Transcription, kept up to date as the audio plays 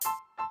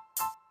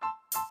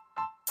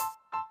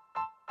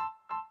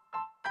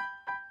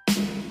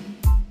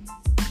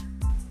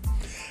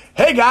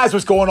Hey guys,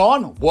 what's going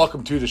on?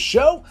 Welcome to the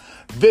show.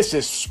 This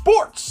is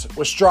Sports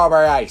with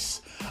Strawberry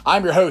Ice.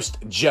 I'm your host,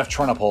 Jeff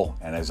Trenopole,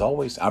 and as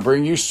always, I'm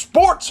bringing you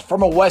sports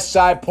from a West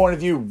Side point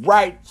of view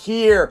right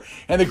here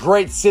in the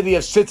great city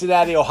of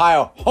Cincinnati,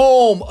 Ohio,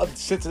 home of the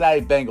Cincinnati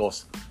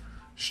Bengals.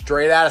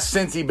 Straight out of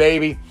Cincy,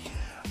 baby.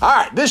 All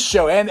right, this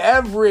show and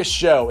every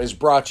show is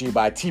brought to you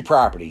by T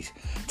Properties.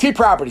 T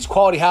Properties,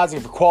 quality housing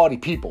for quality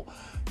people.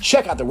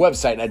 Check out their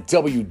website at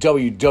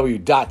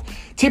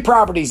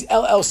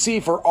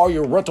www.tpropertiesllc for all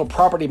your rental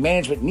property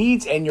management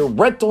needs and your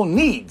rental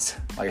needs.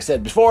 Like I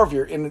said before, if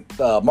you're in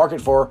the market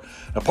for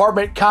an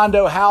apartment,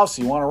 condo, house,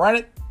 you want to rent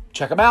it,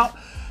 check them out.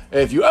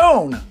 If you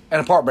own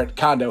an apartment,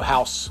 condo,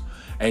 house,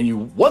 and you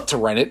want to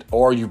rent it,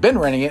 or you've been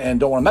renting it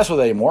and don't want to mess with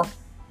it anymore,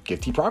 give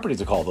T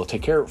Properties a call. They'll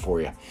take care of it for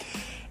you.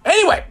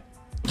 Anyway,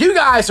 you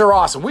guys are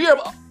awesome. We are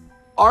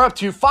up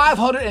to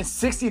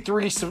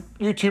 563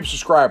 YouTube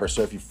subscribers.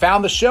 So if you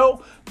found the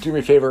show, do me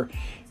a favor,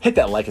 hit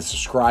that like and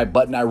subscribe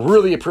button. I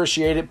really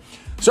appreciate it.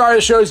 Sorry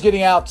the show is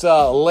getting out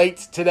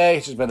late today.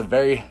 It's just been a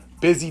very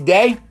busy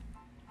day.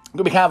 It's going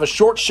to be kind of a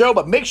short show,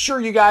 but make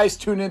sure you guys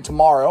tune in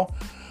tomorrow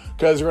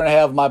because we're going to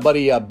have my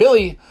buddy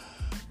Billy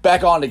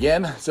back on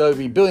again. So it'll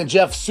be Billy and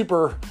Jeff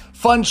Super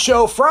Fun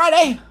Show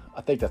Friday.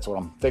 I think that's what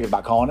I'm thinking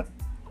about calling it.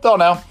 Don't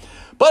know.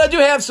 But I do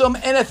have some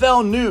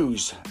NFL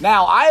news.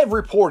 Now, I have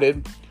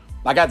reported,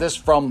 I got this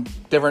from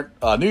different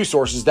news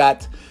sources,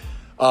 that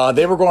the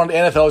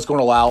NFL is going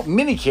to allow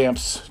mini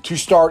camps to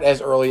start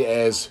as early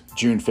as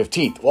June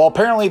 15th. Well,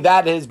 apparently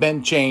that has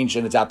been changed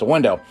and it's out the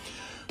window.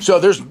 So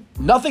there's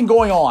nothing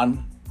going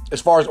on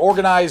as far as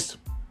organized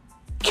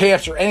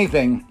camps or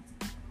anything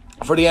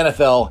for the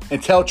NFL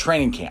until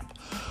training camp.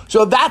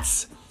 So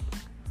that's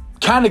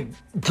kind of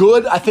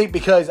good, I think,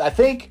 because I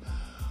think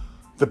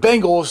the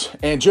Bengals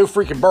and Joe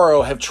freaking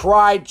Burrow have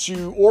tried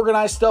to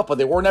organize stuff, but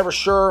they were never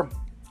sure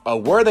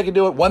where they could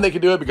do it, when they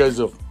could do it because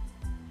of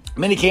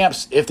mini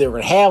camps, if they were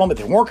going to have them, if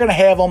they weren't going to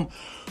have them.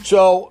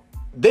 So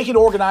they can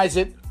organize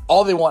it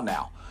all they want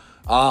now.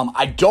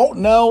 I don't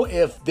know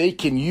if they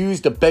can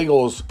use the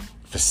Bengals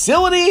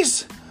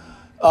facilities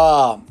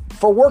for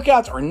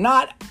workouts or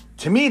not.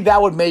 To me,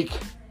 that would make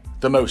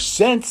the most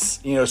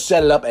sense.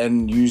 Set it up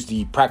and use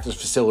the practice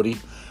facility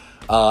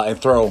and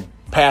throw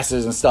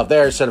passes and stuff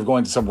there instead of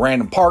going to some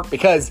random park,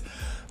 because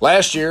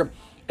last year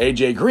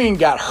AJ Green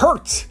got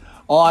hurt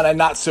on a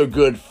not so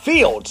good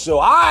field. So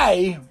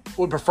I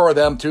would prefer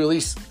them to, at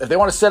least if they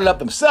want to set it up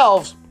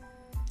themselves,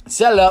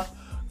 set it up,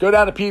 go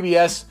down to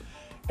PBS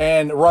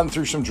and run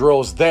through some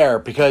drills there,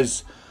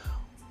 because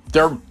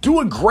they're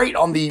doing great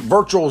on the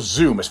virtual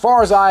Zoom. As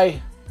far as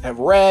I have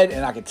read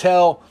and I can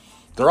tell,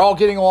 they're all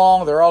getting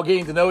along. They're all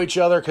getting to know each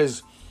other,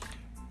 because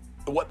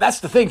that's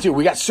the thing too.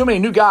 We got so many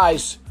new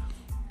guys.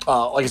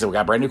 Like I said, we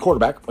got a brand new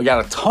quarterback. We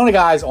got a ton of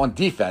guys on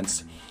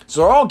defense. So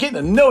they're all getting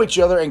to know each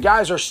other, and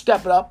guys are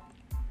stepping up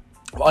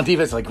on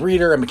defense, like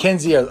Reeder and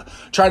McKenzie are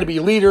trying to be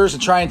leaders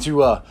and trying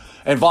to,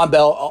 and Von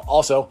Bell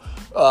also,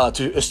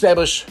 to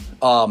establish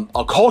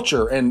a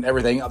culture and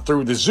everything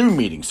through the Zoom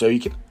meeting. So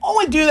you can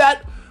only do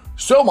that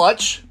so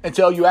much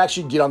until you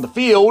actually get on the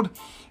field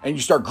and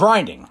you start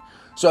grinding.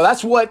 So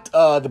that's what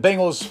the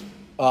Bengals,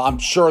 I'm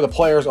sure the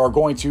players are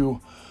going to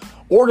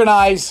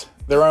organize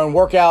their own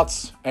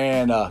workouts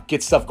and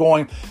get stuff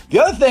going.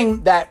 The other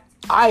thing that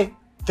I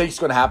think is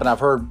going to happen, I've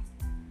heard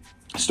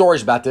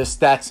stories about this,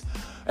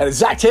 and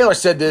Zach Taylor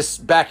said this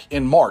back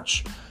in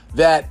March,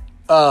 that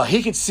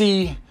he could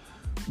see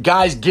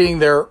guys getting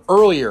there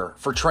earlier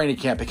for training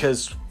camp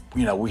because,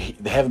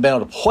 they haven't been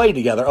able to play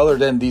together other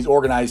than these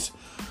organized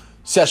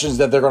sessions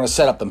that they're going to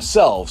set up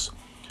themselves.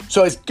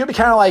 So it's going to be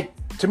kind of like,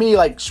 to me,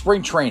 like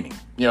spring training.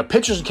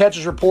 Pitchers and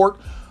catchers report.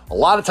 A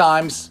lot of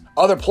times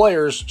other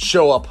players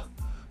show up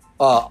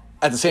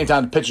at the same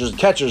time the pitchers and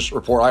catchers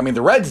report. I mean,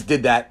 the Reds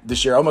did that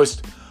this year.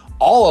 Almost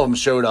all of them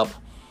showed up,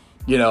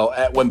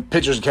 when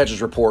pitchers and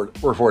catchers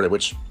reported,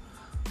 which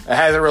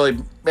hasn't really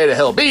made a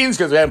hill of beans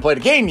because we haven't played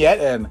a game yet.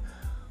 And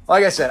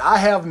like I said, I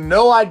have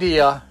no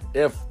idea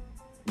if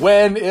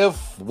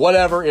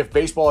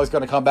baseball is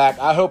going to come back.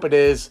 I hope it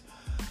is.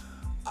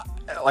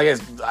 Like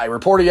I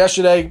reported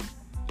yesterday,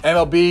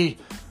 MLB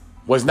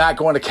was not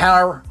going to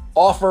counter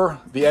offer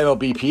the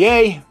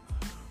MLBPA.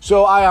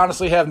 So I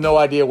honestly have no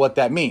idea what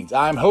that means.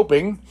 I'm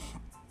hoping,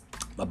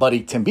 my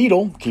buddy Tim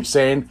Beadle keeps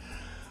saying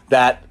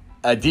that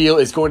a deal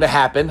is going to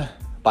happen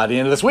by the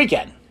end of this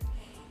weekend.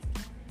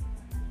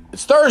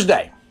 It's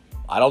Thursday.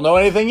 I don't know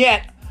anything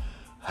yet.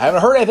 I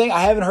haven't heard anything.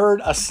 I haven't heard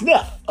a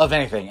sniff of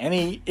anything.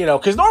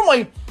 Because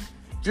normally,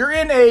 if you're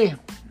in a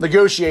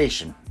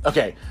negotiation,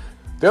 okay,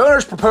 the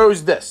owners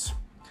propose this,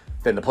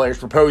 then the players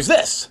propose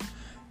this.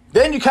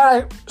 Then you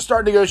kind of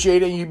start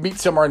negotiating, you meet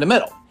somewhere in the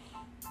middle.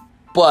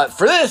 But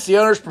for this, the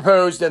owners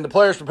proposed, and the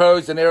players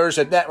proposed, and the owners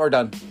said, we're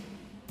done.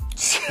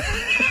 So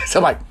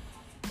I'm like,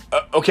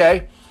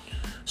 okay.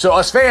 So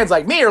us fans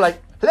like me are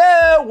like,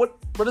 hello, what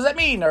does that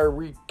mean? Are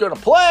we going to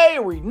play?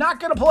 Are we not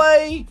going to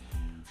play?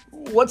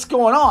 What's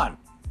going on?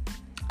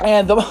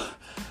 And the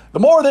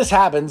more this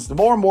happens, the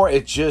more and more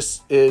it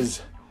just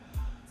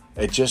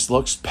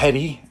looks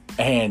petty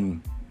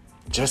and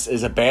just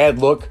is a bad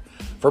look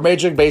for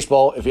Major League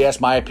Baseball, if you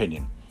ask my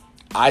opinion,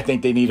 I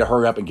think they need to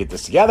hurry up and get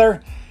this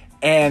together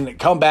and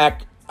come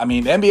back. I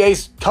mean, the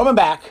NBA's coming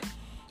back.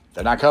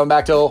 They're not coming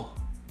back till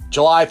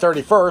July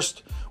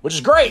 31st, which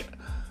is great.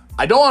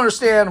 I don't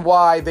understand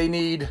why they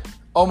need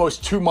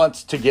almost 2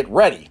 months to get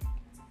ready.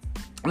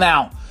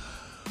 Now,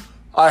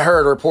 I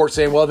heard a report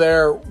saying, well,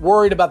 they're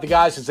worried about the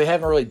guys since they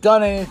haven't really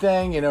done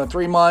anything, in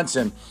 3 months,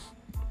 and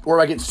worried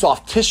about getting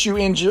soft tissue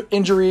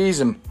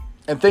injuries and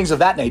things of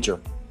that nature.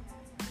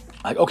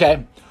 Like,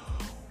 okay,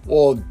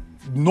 well,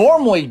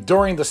 normally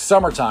during the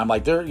summertime,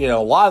 like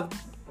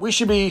we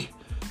should be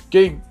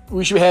having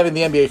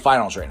the NBA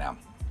finals right now.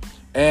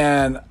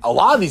 And a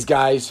lot of these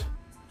guys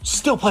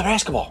still play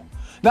basketball.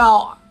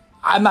 Now,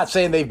 I'm not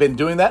saying they've been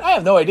doing that. I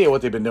have no idea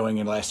what they've been doing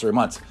in the last 3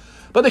 months.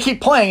 But they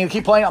keep playing and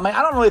keep playing. I mean,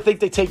 I don't really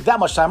think they take that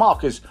much time off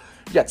because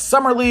you got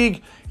Summer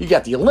League, you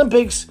got the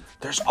Olympics.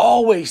 There's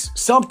always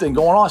something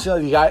going on. So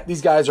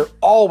these guys are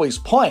always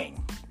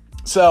playing.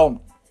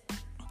 So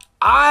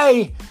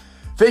I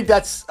think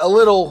that's a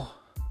little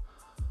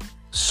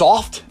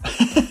soft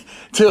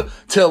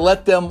to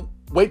let them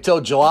wait till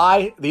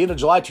July, the end of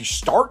July to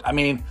start. I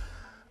mean,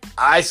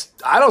 I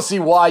don't see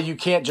why you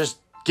can't just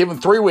give them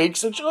 3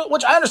 weeks,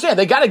 which I understand.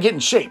 They got to get in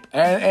shape.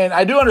 And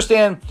I do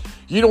understand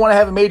you don't want to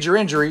have a major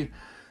injury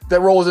that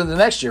rolls into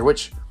next year,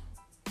 which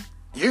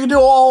you can do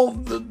all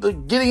the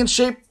getting in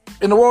shape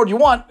in the world you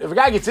want. If a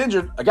guy gets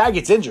injured, a guy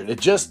gets injured. It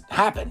just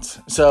happens.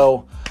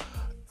 So,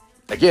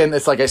 again,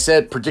 it's like I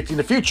said, predicting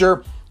the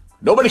future,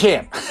 nobody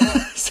can.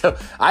 So,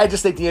 I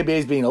just think the NBA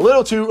is being a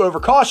little too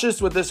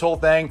overcautious with this whole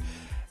thing.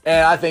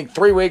 And I think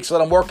 3 weeks, let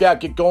them work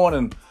out, get going,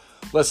 and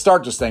let's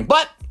start this thing.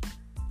 But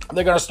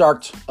they're going to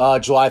start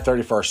July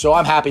 31st. So,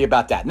 I'm happy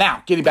about that.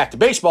 Now, getting back to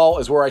baseball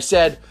is where I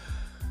said,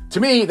 to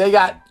me, they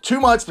got 2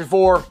 months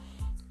before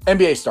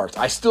NBA starts.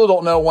 I still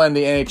don't know when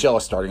the NHL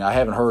is starting. I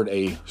haven't heard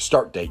a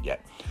start date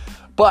yet.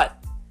 But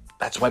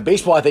that's why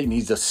baseball, I think,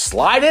 needs to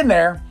slide in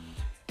there.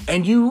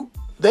 And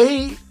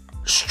they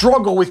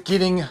struggle with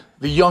getting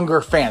the younger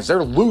fans.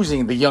 They're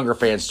losing the younger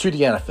fans to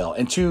the NFL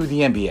and to the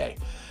NBA.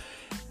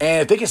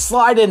 And if they can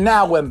slide in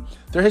now when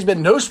there has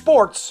been no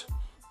sports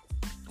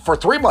for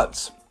 3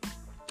 months,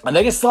 and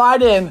they can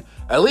slide in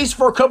at least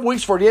for a couple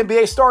weeks before the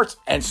NBA starts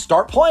and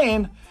start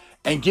playing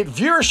and get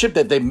viewership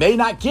that they may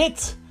not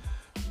get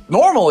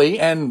normally,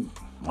 and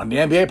when the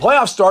NBA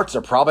playoffs starts,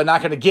 they're probably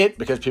not going to get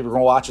because people are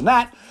going to watching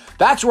that.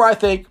 That's where I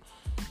think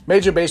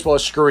Major Baseball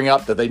is screwing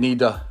up, that they need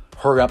to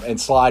hurry up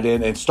and slide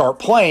in and start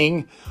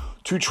playing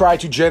to try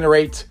to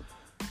generate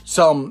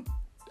some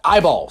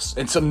eyeballs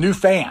and some new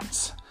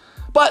fans.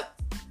 But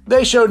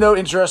they show no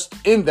interest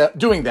in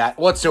doing that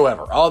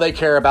whatsoever. All they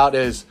care about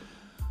is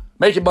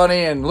making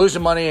money and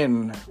losing money,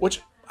 and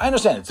which I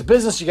understand. It's a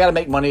business. You got to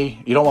make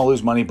money. You don't want to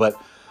lose money, but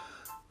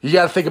you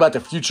got to think about the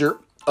future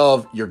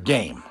of your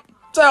game.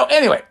 So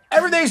anyway,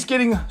 everything's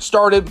getting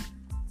started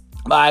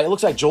by, it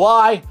looks like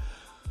July.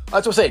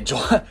 That's what I'm saying.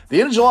 July,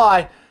 the end of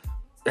July,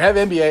 you have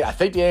NBA. I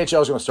think the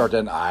NHL is going to start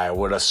then. I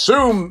would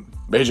assume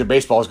Major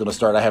Baseball is going to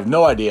start. I have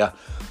no idea.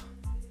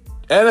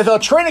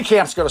 NFL training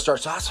camp is going to start.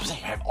 So that's what I'm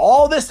saying. You have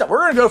all this stuff. We're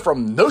going to go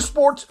from no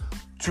sports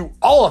to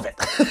all of it.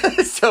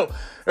 So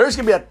there's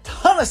going to be a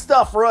ton of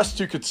stuff for us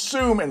to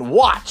consume and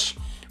watch,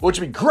 which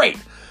would be great.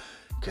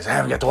 Because I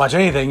haven't got to watch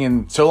anything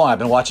in so long. I've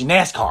been watching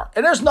NASCAR.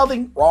 And there's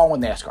nothing wrong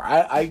with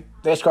NASCAR.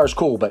 NASCAR is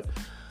cool, but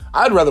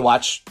I'd rather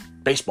watch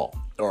baseball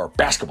or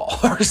basketball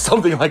or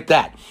something like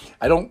that.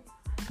 I don't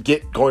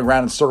get going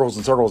around in circles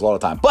and circles all the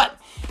time. But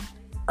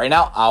right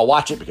now, I'll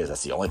watch it because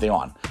that's the only thing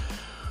on.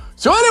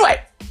 So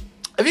anyway,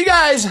 if you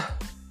guys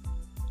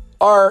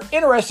are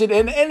interested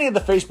in any of the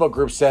Facebook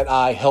groups that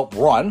I help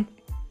run,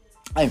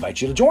 I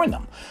invite you to join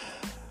them.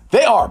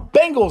 They are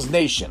Bengals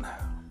Nation,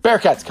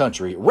 Bearcats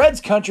Country,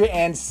 Reds Country,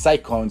 and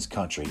Cyclones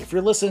Country. If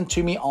you're listening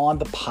to me on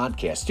the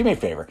podcast, do me a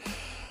favor,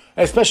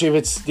 especially if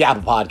it's the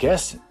Apple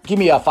Podcast, give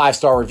me a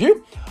 5-star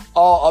review.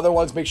 All other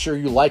ones, make sure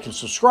you like and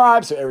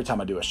subscribe, so every time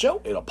I do a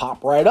show, it'll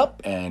pop right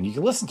up and you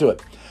can listen to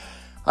it.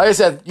 Like I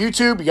said,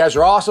 YouTube, you guys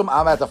are awesome.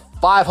 I'm at the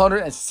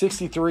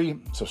 563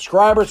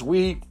 subscribers.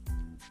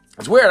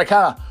 It's weird. I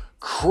kind of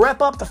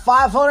crept up to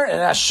 500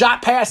 and I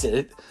shot past it.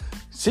 It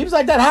seems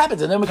like that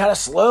happens, and then we kind of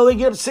slowly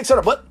get up to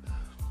 600, but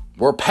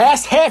we're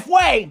past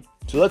halfway,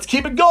 so let's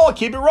keep it going,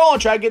 keep it rolling,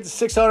 try to get to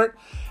 600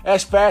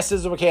 as fast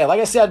as we can.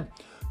 Like I said,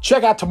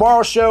 check out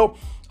tomorrow's show.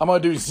 I'm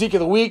going to do Zeke of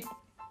the Week.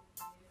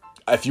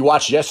 If you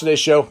watched yesterday's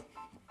show,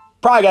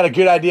 probably got a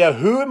good idea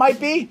who it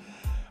might be,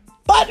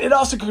 but it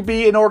also could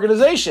be an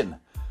organization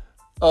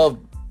of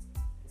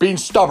being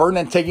stubborn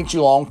and taking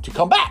too long to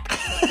come back.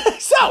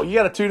 So you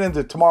got to tune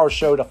into tomorrow's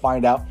show to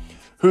find out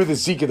who the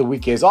Zeke of the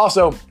Week is.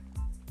 Also,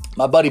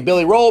 my buddy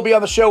Billy Roll will be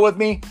on the show with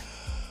me.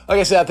 Like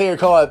I said, I think we're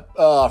calling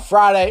it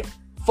Friday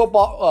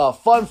football,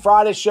 fun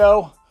Friday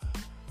show,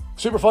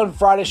 super fun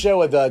Friday show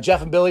with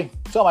Jeff and Billy,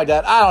 something like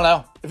that. I don't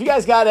know. If you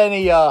guys got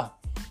any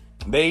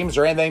names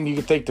or anything you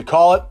can think to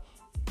call it,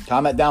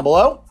 comment down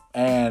below.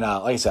 And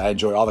like I said, I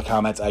enjoy all the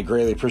comments. I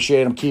greatly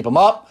appreciate them. Keep them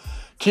up,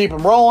 keep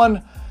them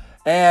rolling,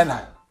 and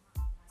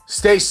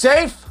stay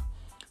safe.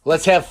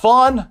 Let's have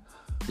fun.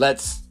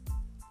 Let's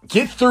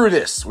get through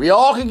this. We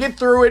all can get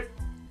through it.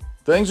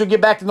 Things will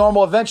get back to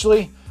normal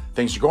eventually.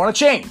 Things are going to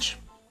change.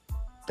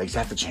 Things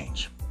have to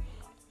change.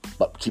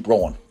 But keep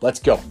rolling. Let's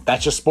go.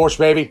 That's just sports,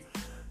 baby.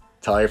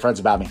 Tell all your friends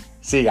about me.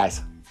 See you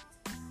guys.